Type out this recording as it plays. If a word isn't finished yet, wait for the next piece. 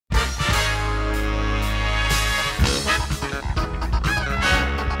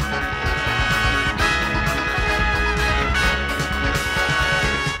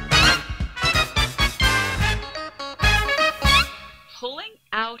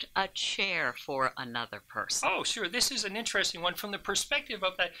out a chair for another person? Oh, sure. This is an interesting one from the perspective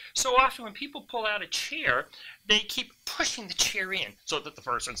of that. So often when people pull out a chair, they keep pushing the chair in so that the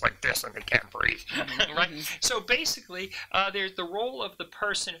person's like this and they can't breathe, right? So basically, there's the role of the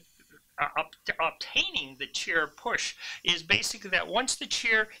person obtaining the chair push is basically that once the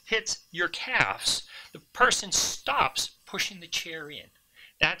chair hits your calves, the person stops pushing the chair in.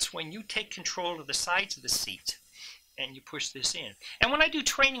 That's when you take control of the sides of the seat and you push this in. And when I do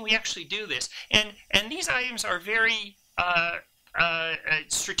training, we actually do this. And these items are very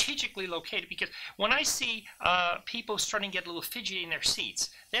strategically located, because when I see people starting to get a little fidgety in their seats,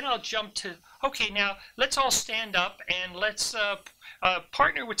 then I'll jump to, okay, now let's all stand up and let's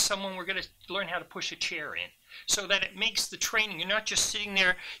partner with someone. We're going to learn how to push a chair in, so that it makes the training. You're not just sitting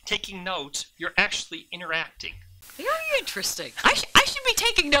there taking notes, you're actually interacting. Very interesting. I should be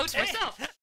taking notes myself.